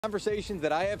Conversations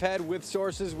that I have had with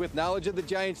sources with knowledge of the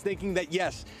Giants thinking that,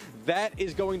 yes, that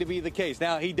is going to be the case.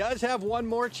 Now, he does have one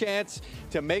more chance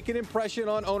to make an impression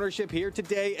on ownership here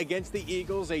today against the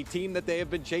Eagles, a team that they have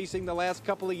been chasing the last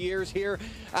couple of years here.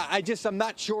 I'm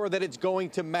not sure that it's going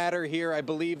to matter here. I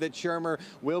believe that Shurmur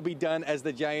will be done as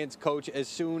the Giants coach as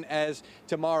soon as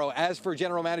tomorrow. As for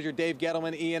General Manager Dave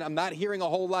Gettleman, Ian, I'm not hearing a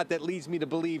whole lot that leads me to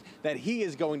believe that he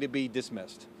is going to be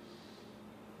dismissed.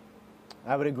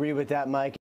 I would agree with that, Mike.